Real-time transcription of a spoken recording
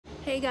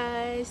Hey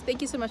guys,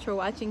 thank you so much for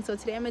watching. So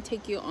today I'm going to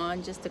take you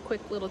on just a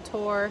quick little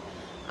tour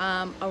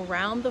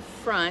around the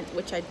front,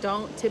 which I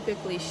don't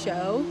typically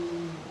show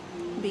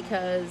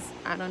because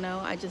I don't know,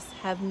 I just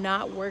have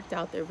not worked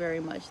out there very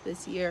much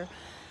this year,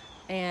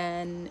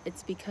 and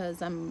it's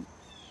because I'm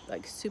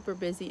like super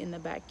busy in the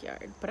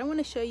backyard. But I want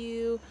to show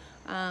you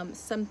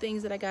some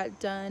things that I got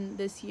done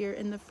this year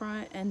in the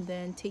front and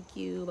then take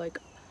you like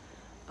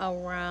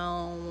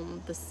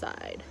around the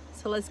side.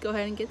 So let's go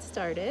ahead and get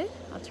started.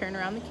 I'll turn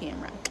around the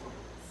camera.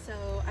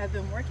 So I've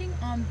been working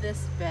on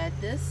this bed.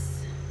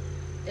 This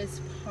is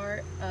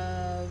part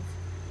of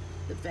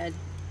the bed,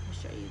 I'll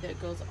show you,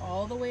 that goes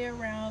all the way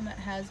around, that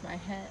has my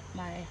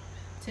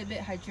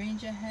Tibet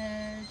hydrangea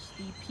hedge,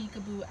 the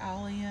peekaboo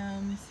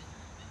alliums,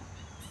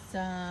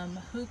 some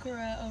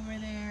heuchera over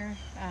there.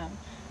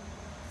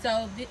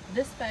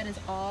 This bed is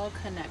all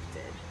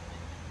connected.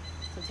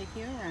 So take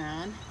you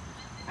around.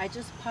 I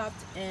just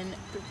popped in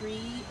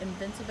 3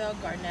 Invincible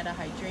Garnetta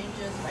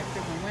hydrangeas by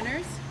Proven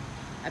Winners.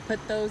 I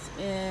put those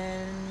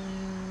in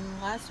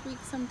last week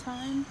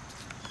sometime.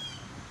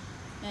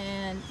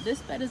 And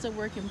this bed is a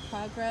work in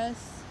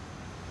progress.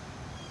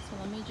 So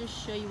let me just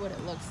show you what it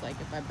looks like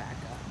if I back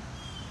up.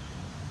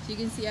 So you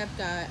can see I've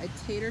got a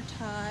tater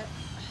tot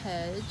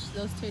hedge.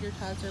 Those tater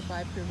tots are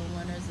by Proven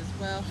Winners as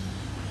well.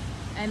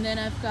 And then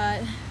I've got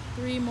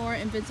 3 more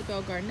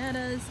Invincible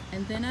Garnettas.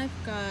 And then I've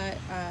got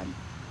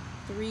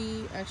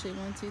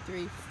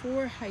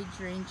 4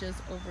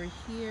 hydrangeas over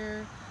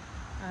here.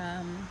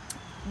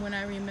 When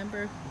I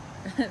remember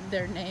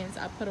their names,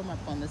 I'll put them up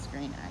on the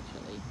screen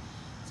actually.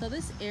 So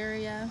this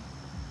area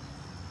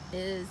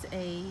is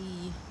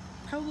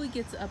probably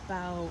gets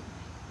about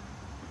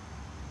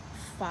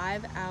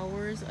 5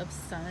 hours of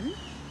sun,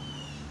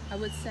 I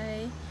would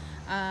say.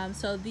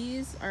 So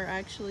these are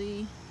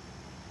actually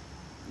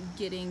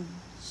getting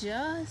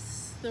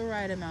just the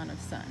right amount of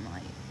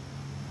sunlight,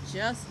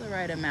 just the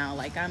right amount.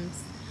 Like I'm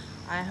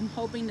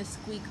hoping to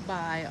squeak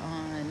by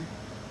on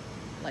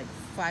like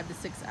 5 to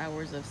 6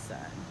 hours of sun.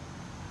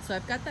 So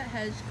I've got that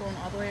hedge going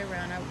all the way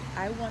around.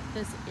 I want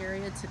this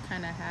area to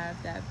kind of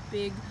have that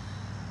big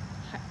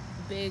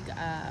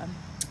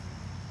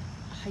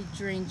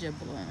hydrangea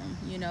bloom,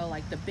 you know,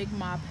 like the big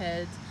mop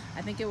heads.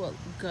 I think it will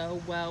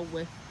go well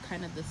with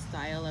kind of the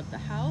style of the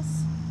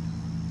house.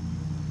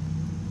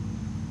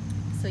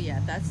 So yeah,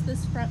 that's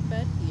this front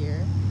bed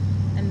here.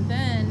 And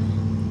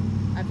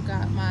then I've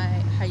got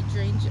my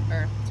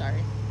hydrangea,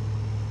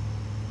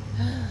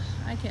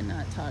 I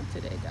cannot talk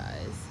today,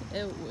 guys.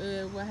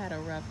 I had a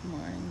rough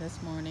morning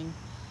this morning.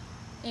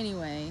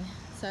 Anyway,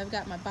 so I've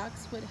got my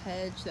boxwood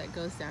hedge that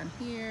goes down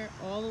here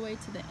all the way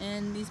to the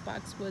end. These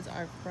boxwoods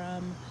are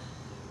from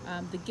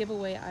the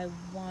giveaway I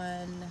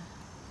won,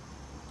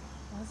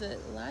 was it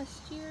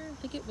last year? I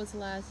think it was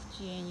last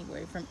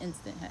January, from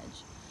Instant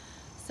Hedge.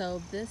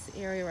 So this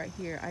area right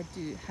here, I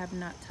have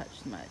not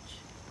touched much.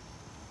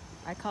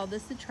 I call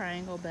this the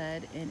triangle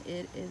bed, and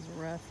it is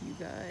rough, you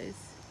guys.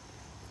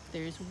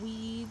 There's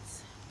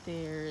weeds,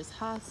 there's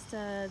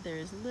hosta,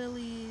 there's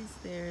lilies,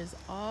 there's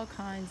all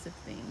kinds of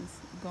things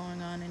going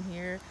on in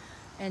here.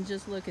 And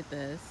just look at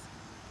this.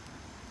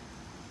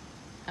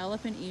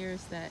 Elephant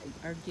ears that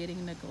are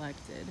getting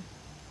neglected.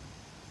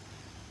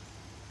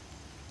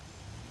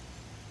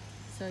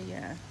 So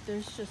yeah,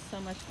 there's just so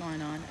much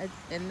going on.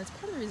 And that's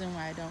part of the reason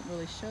why I don't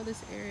really show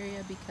this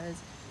area, because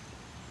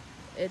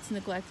it's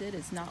neglected,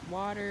 it's not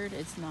watered,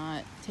 it's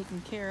not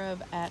taken care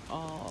of at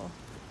all.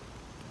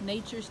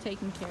 Nature's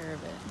taking care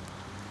of it.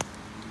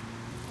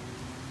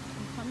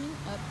 I'm coming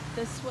up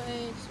this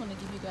way. I just want to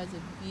give you guys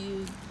a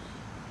view.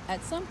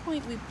 At some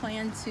point we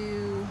plan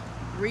to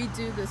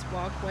redo this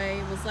walkway.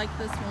 It was like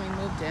this when we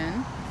moved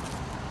in.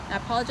 I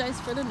apologize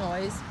for the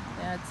noise.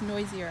 Yeah, it's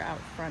noisier out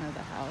front of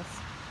the house.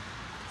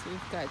 So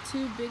we've got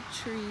 2 big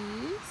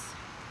trees.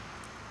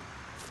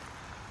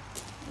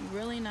 A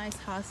really nice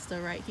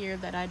hosta right here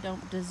that I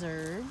don't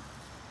deserve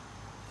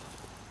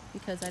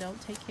because I don't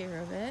take care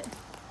of it.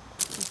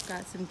 We've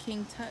got some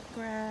king tut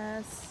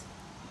grass.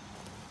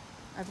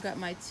 I've got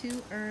my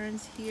 2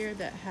 urns here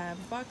that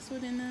have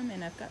boxwood in them,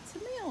 and I've got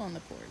some mail on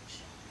the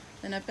porch.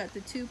 Then I've got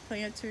the 2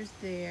 planters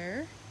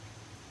there,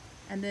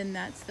 and then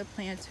that's the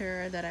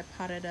planter that I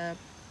potted up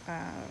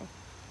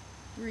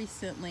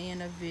recently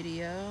in a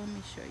video. Let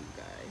me show you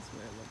guys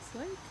what it looks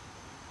like.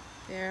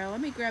 There, let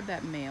me grab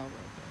that mail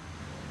real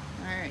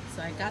quick. Alright,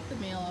 so I got the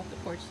mail off the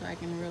porch so I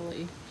can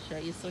really show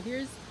you. So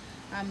here's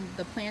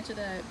the planter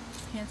that I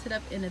planted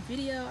up in a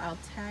video. I'll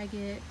tag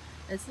it.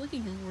 It's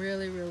looking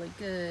really, really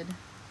good.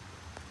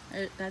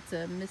 That's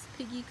a Miss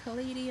Piggy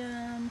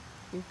caladium.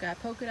 We've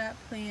got polka dot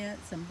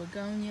plants, some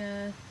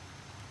begonia,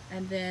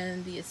 and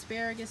then the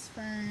asparagus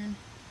fern.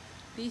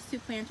 These 2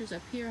 planters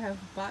up here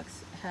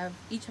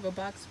each have a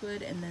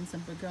boxwood and then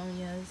some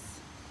begonias.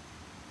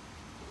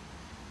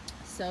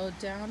 So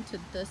down to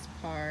this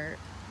part,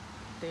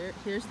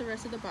 here's the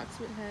rest of the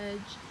boxwood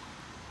hedge.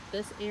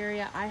 This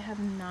area, I have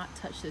not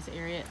touched this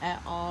area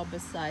at all,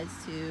 besides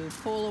to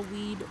pull a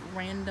weed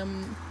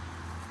randomly,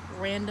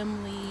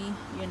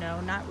 you know,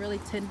 not really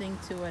tending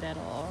to it at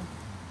all.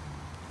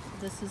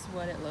 this is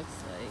what it looks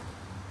like.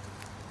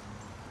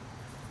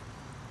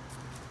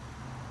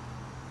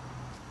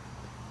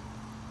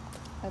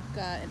 I've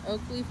got an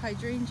oak leaf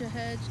hydrangea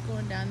hedge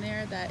going down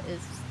there that is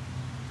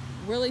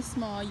really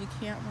small, you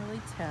can't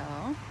really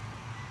tell.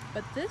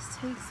 But this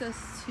takes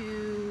us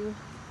to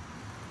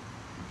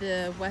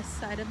the west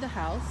side of the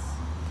house.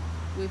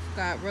 We've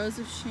got a Rose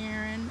of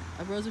Sharon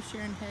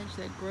hedge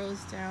that grows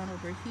down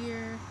over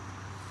here.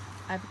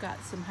 I've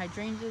got some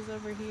hydrangeas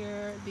over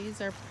here.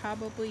 These are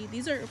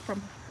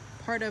from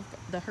part of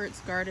the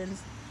Hertz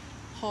Gardens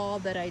haul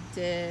that I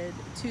did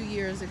 2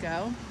 years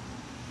ago.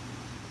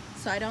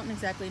 So I don't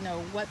exactly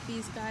know what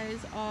these guys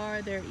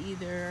are. They're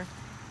either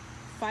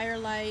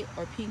Firelight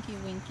or Pinky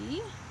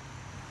Winky.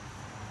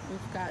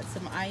 We've got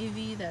some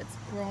ivy that's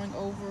growing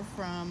over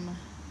from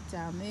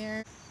down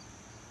there.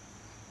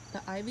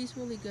 The ivy's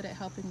really good at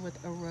helping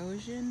with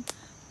erosion,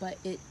 but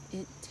it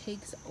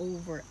takes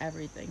over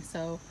everything.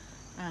 So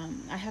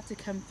I have to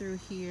come through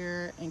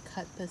here and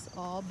cut this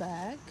all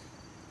back.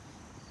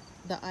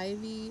 The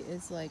ivy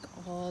is like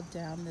all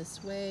down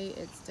this way.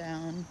 It's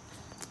down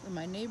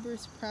my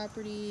neighbor's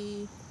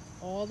property,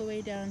 all the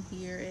way down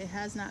here. It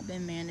has not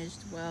been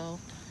managed well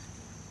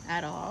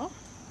at all.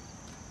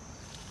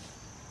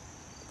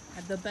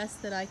 The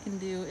best that I can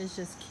do is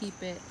just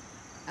keep it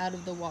out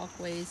of the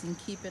walkways and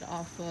keep it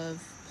off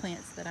of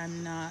plants that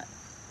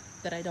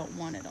I don't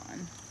want it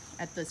on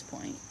at this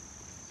point,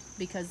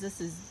 because this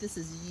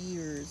is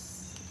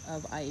years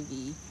of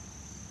ivy,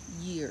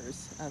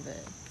 years of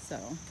it. So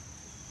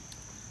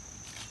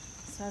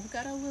I've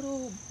got a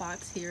little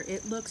box here.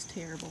 It looks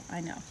terrible,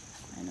 I know.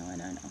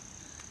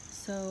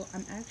 So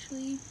I'm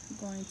actually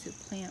going to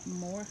plant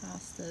more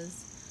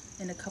hostas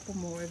and a couple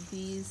more of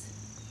these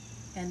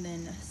and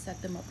then set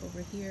them up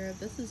over here.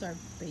 This is our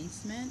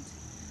basement,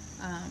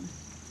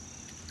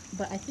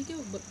 but I think it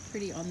would look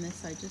pretty on this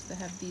side just to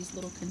have these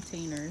little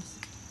containers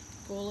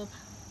full of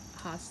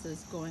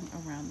hostas going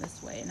around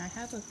this way. And I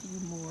have a few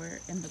more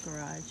in the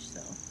garage,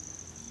 so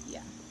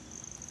yeah.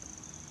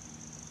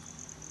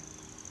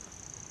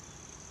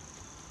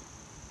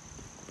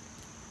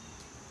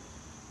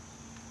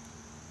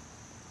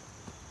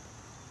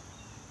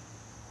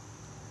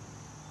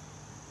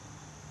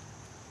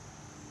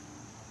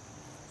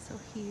 So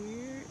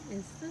here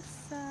is this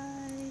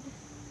side.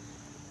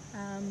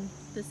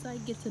 This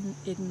side gets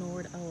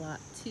ignored a lot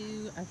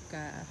too. I've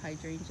got a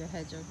hydrangea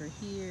hedge over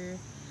here.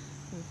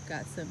 We've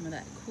got some of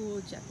that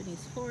cool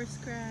Japanese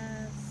forest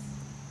grass.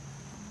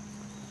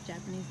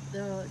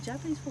 The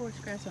Japanese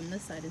forest grass on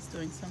this side is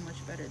doing so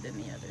much better than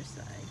the other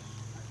side.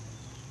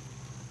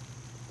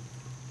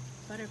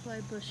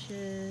 Butterfly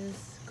bushes,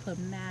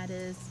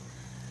 clematis,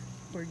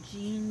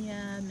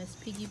 Virginia, Miss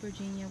Piggy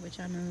Virginia, which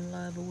I'm in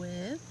love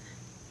with.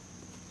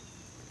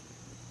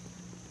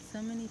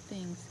 So many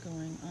things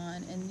going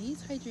on, and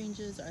these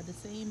hydrangeas are the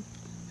same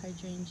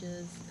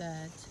hydrangeas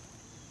that,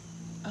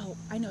 oh,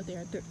 I know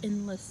they're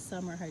endless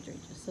summer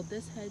hydrangeas. So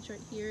this hedge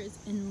right here is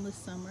endless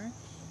summer,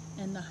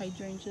 and the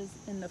hydrangeas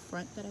in the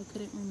front that I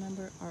couldn't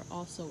remember are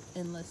also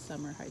endless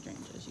summer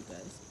hydrangeas, you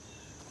guys.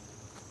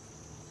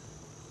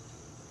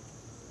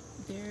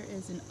 There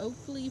is an oak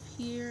leaf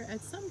here. At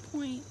some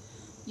point,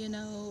 you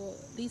know,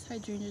 these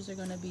hydrangeas are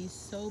going to be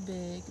so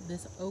big,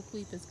 this oak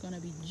leaf is going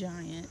to be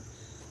giant,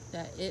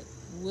 that it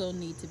will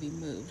need to be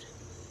moved.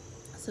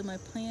 So my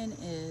plan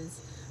is,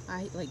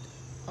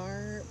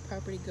 our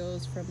property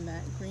goes from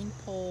that green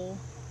pole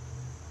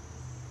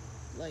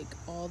like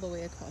all the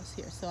way across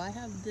here. So I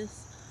have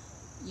this,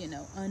 you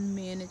know,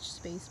 unmanaged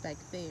space back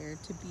there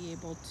to be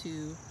able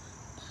to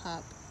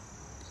pop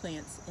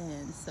plants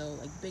in. So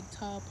like big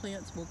tall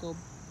plants will go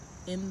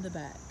in the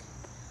back.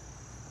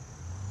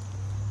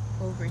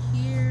 Over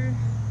here,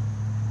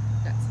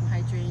 got some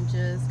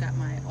hydrangeas, got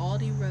my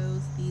Aldi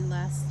rose, the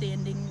last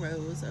standing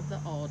rose of the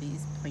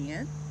Aldi's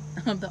plant,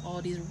 of the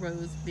Aldi's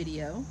rose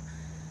video.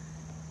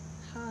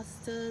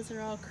 Hostas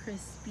are all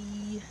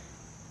crispy.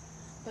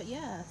 But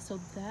yeah, so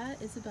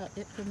that is about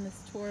it from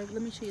this tour.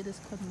 Let me show you this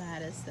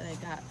clematis that I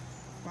got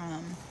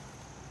from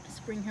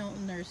Spring Hill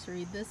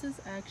Nursery. This is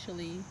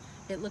actually,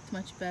 it looked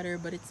much better,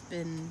 but it's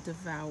been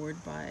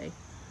devoured by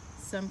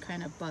some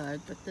kind of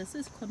bug. But this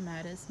is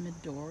Clematis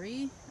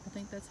Midori, I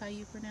think that's how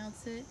you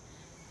pronounce it.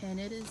 And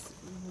it is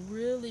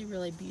really,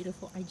 really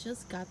beautiful. I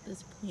just got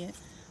this plant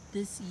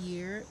this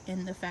year,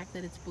 and the fact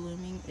that it's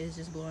blooming is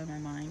just blowing my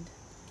mind.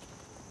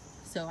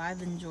 So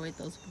I've enjoyed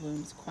those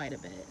blooms quite a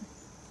bit.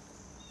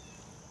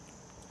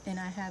 And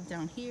I have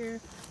down here,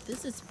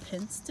 this is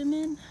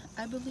penstemon,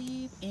 I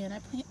believe, and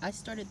I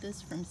started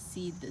this from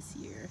seed this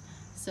year.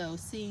 So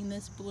seeing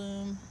this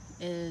bloom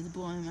is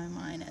blowing my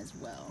mind as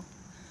well.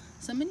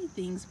 So many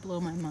things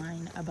blow my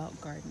mind about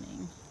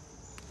gardening.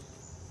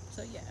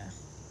 So yeah.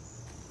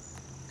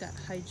 Got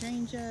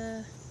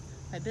hydrangea,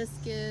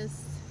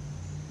 hibiscus,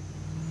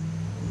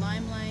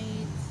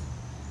 limelight.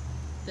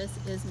 This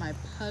is my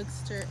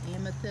Pugster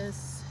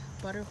amethyst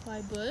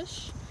butterfly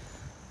bush.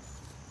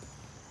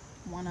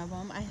 One of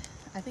them.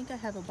 I think I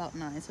have about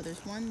 9. So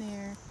there's one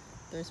there,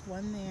 there's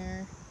one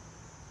there,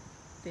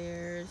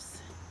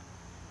 there's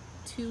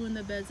 2 in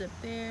the beds up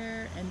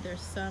there, and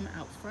there's some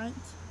out front.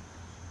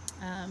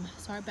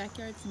 So our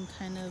backyard's in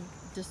kind of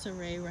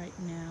disarray right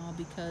now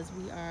because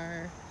we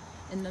are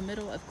in the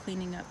middle of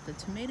cleaning up the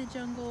tomato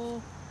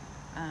jungle.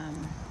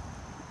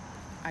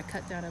 I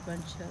cut down a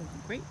bunch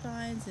of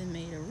grapevines and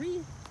made a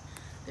wreath.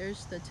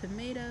 There's the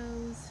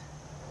tomatoes.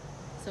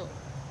 So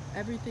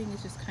everything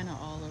is just kind of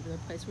all over the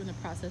place. We're in the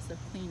process of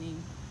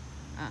cleaning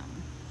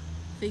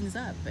things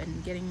up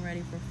and getting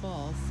ready for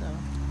fall. So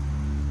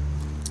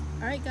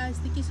alright guys,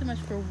 thank you so much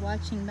for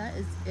watching. That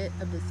is it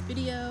of this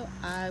video.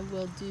 I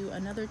will do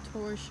another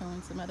tour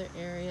showing some other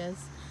areas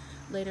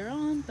later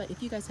on, but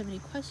if you guys have any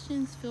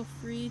questions, feel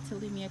free to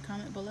leave me a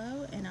comment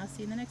below, and I'll see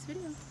you in the next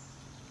video.